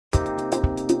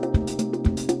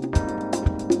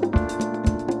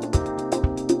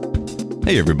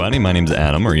Hey everybody, my name's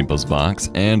Adam, or Vox,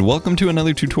 and welcome to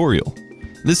another tutorial.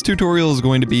 This tutorial is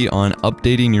going to be on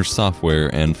updating your software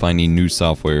and finding new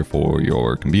software for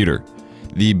your computer.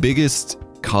 The biggest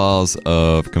cause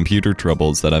of computer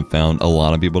troubles that I've found a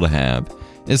lot of people to have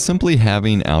is simply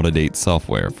having out-of-date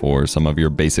software for some of your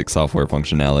basic software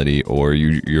functionality or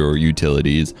your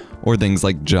utilities or things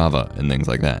like Java and things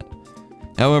like that.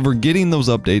 However, getting those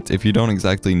updates, if you don't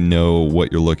exactly know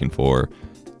what you're looking for,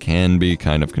 can be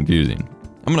kind of confusing.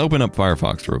 I'm going to open up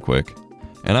Firefox real quick,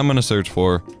 and I'm going to search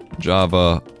for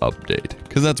Java update,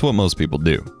 because that's what most people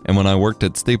do. And when I worked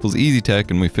at Staples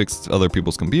EasyTech and we fixed other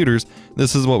people's computers,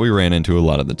 this is what we ran into a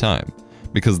lot of the time.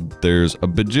 Because there's a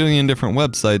bajillion different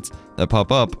websites that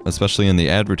pop up, especially in the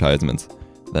advertisements,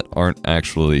 that aren't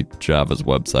actually Java's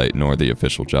website nor the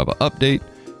official Java update,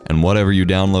 and whatever you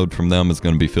download from them is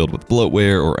going to be filled with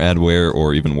bloatware or adware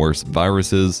or even worse,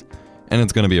 viruses, and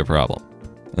it's going to be a problem.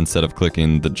 Instead of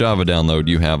clicking the Java download,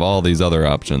 you have all these other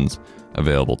options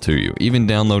available to you. Even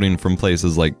downloading from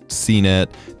places like CNET,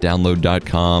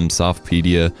 download.com,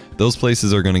 Softpedia, those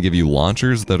places are going to give you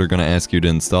launchers that are going to ask you to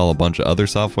install a bunch of other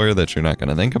software that you're not going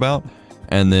to think about,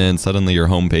 and then suddenly your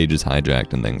homepage is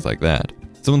hijacked and things like that.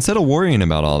 So instead of worrying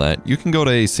about all that, you can go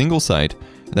to a single site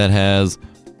that has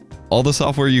all the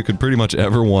software you could pretty much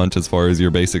ever want as far as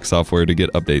your basic software to get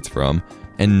updates from,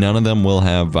 and none of them will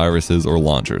have viruses or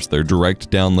launchers. They're direct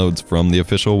downloads from the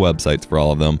official websites for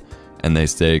all of them, and they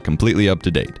stay completely up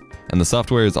to date. And the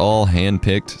software is all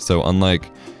hand-picked, so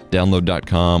unlike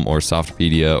download.com or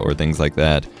Softpedia or things like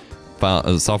that,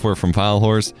 software from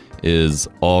FileHorse is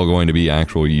all going to be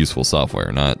actual useful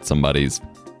software, not somebody's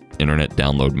internet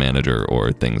download manager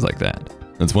or things like that.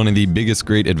 That's one of the biggest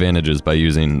great advantages by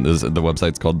using this. The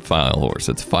website's called FileHorse.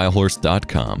 It's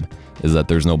filehorse.com. Is that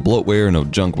there's no bloatware, no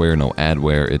junkware, no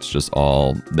adware. It's just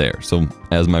all there. So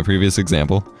as my previous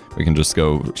example, we can just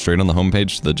go straight on the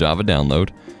homepage to the Java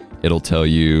download. It'll tell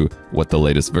you what the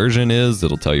latest version is.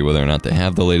 It'll tell you whether or not they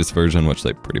have the latest version, which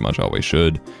they pretty much always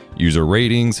should. User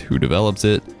ratings, who develops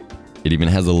it. It even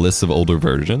has a list of older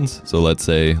versions. So let's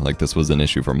say, like this was an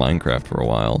issue for Minecraft for a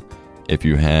while. If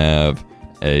you have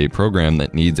a program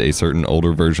that needs a certain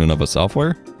older version of a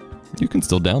software, you can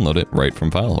still download it right from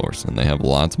FileHorse, and they have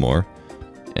lots more.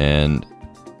 And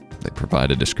they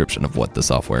provide a description of what the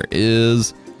software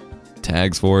is,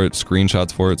 tags for it,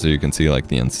 screenshots for it, so you can see like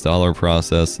the installer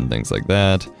process and things like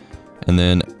that, and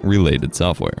then related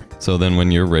software. So then when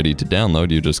you're ready to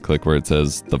download, you just click where it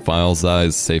says the file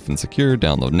size, safe and secure,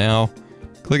 download now.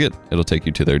 Click it, it'll take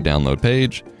you to their download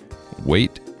page.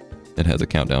 Wait, it has a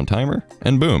countdown timer,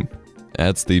 and boom.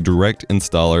 That's the direct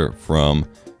installer from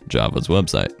Java's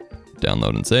website.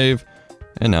 Download and save,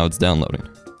 and now it's downloading.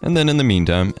 And then in the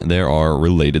meantime, there are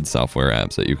related software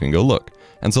apps that you can go look.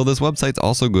 And so this website's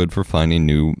also good for finding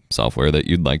new software that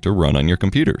you'd like to run on your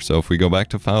computer. So if we go back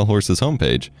to FileHorse's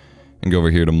homepage and go over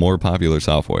here to more popular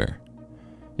software,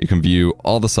 you can view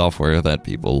all the software that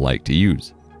people like to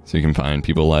use. So you can find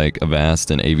people like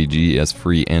Avast and AVG as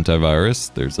free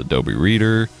antivirus. There's Adobe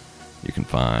Reader. You can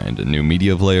find a new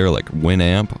media player like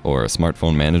Winamp or a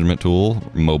smartphone management tool,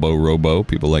 Mobo Robo.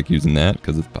 People like using that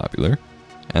because it's popular.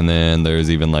 And then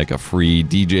there's even like a free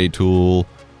DJ tool,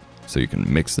 so you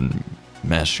can mix and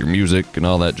mash your music and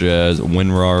all that jazz.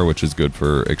 WinRAR, which is good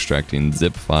for extracting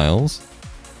zip files.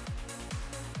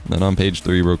 And then on page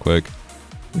 3 real quick,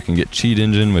 you can get Cheat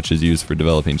Engine, which is used for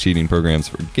developing cheating programs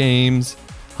for games.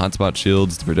 Hotspot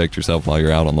Shields to protect yourself while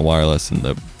you're out on the wireless in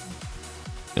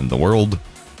the world.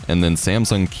 And then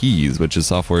Samsung Keys, which is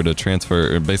software to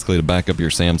transfer, or basically to back up your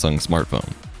Samsung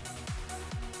smartphone.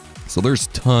 So there's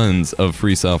tons of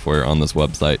free software on this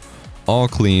website, all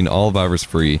clean, all virus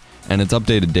free, and it's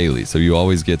updated daily, so you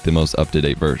always get the most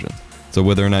up-to-date versions. So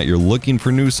whether or not you're looking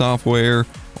for new software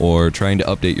or trying to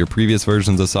update your previous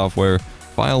versions of software,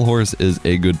 FileHorse is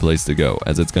a good place to go,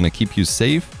 as it's going to keep you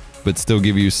safe, but still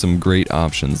give you some great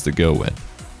options to go with.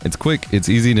 It's quick, it's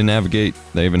easy to navigate.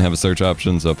 They even have a search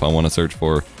option, so if I want to search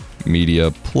for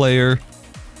media player,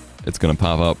 it's going to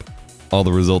pop up all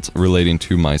the results relating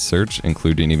to my search,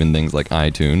 including even things like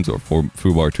iTunes or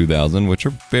Fubar 2000, which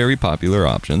are very popular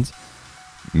options.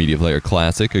 Media Player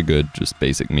Classic, a good just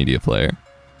basic media player.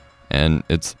 And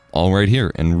it's all right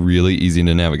here and really easy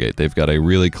to navigate. They've got a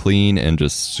really clean and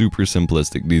just super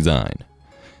simplistic design.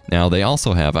 Now they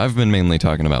also have, I've been mainly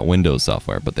talking about Windows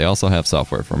software, but they also have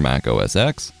software for Mac OS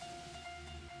X.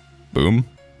 Boom.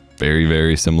 Very,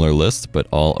 very similar list, but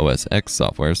all OS X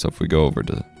software. So if we go over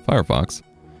to Firefox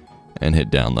and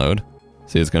hit download,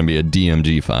 see it's going to be a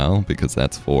DMG file because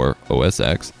that's for OS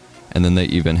X. And then they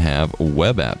even have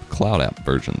web app, cloud app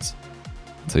versions.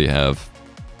 So you have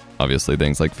obviously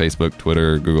things like Facebook,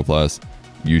 Twitter, Google+,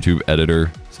 YouTube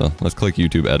editor. So let's click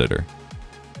YouTube editor.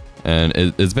 And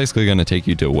it's basically going to take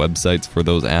you to websites for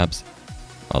those apps.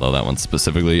 Although that one's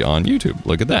specifically on YouTube.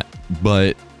 Look at that.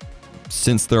 But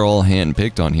since they're all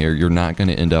hand-picked on here, you're not going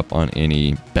to end up on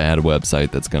any bad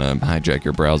website that's going to hijack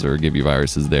your browser or give you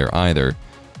viruses there either.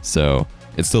 So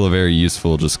it's still a very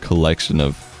useful just collection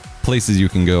of places you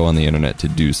can go on the internet to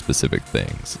do specific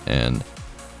things. And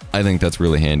I think that's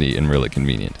really handy and really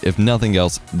convenient. If nothing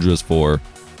else, just for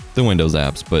the Windows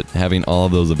apps, but having all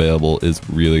of those available is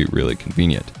really, really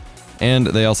convenient. And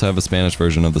they also have a Spanish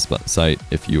version of the site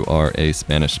if you are a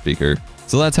Spanish speaker.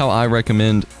 So that's how I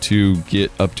recommend to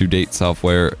get up-to-date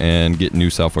software and get new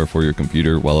software for your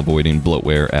computer while avoiding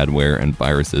bloatware, adware, and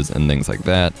viruses and things like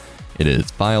that. It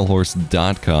is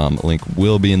filehorse.com. Link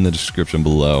will be in the description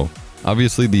below.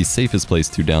 Obviously, the safest place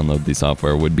to download the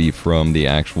software would be from the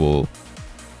actual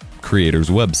creator's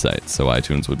website. So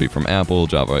iTunes would be from Apple,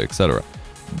 Java, etc.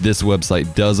 This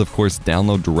website does, of course,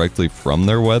 download directly from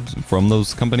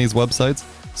those companies' websites,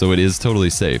 so it is totally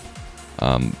safe.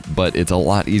 But it's a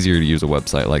lot easier to use a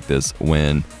website like this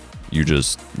when you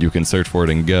can search for it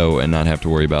and go and not have to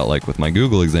worry about, like with my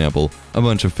Google example, a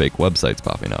bunch of fake websites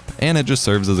popping up. And it just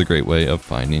serves as a great way of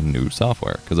finding new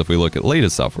software. Because if we look at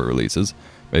latest software releases,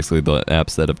 basically the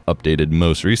apps that have updated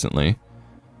most recently,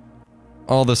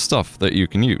 all the stuff that you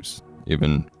can use,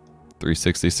 even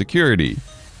 360 security,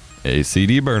 a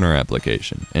CD burner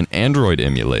application, an Android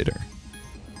emulator,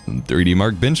 3D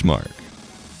Mark benchmark,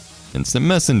 instant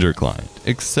messenger client,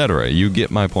 etc. You get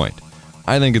my point.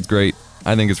 I think it's great.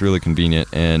 I think it's really convenient,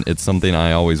 and it's something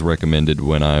I always recommended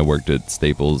when I worked at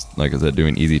Staples, like I said,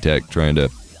 doing Easy Tech, trying to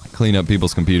clean up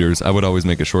people's computers. I would always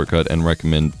make a shortcut and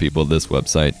recommend people this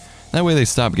website. That way they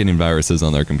stop getting viruses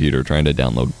on their computer trying to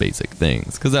download basic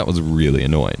things, because that was really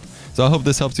annoying. So I hope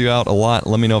this helps you out a lot.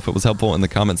 Let me know if it was helpful in the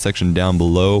comment section down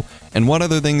below, and what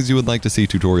other things you would like to see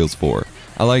tutorials for.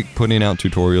 I like putting out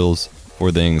tutorials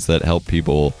for things that help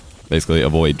people basically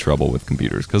avoid trouble with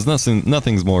computers, because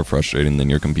nothing's more frustrating than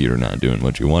your computer not doing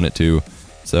what you want it to.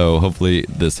 So hopefully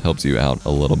this helps you out a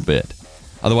little bit.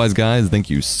 Otherwise, guys, thank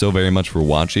you so very much for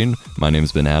watching. My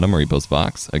name's been Adam, or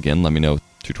Vox. Again, let me know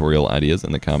tutorial ideas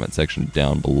in the comment section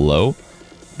down below.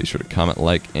 Be sure to comment,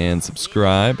 like, and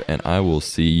subscribe, and I will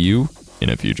see you in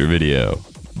a future video.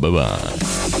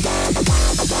 Bye-bye.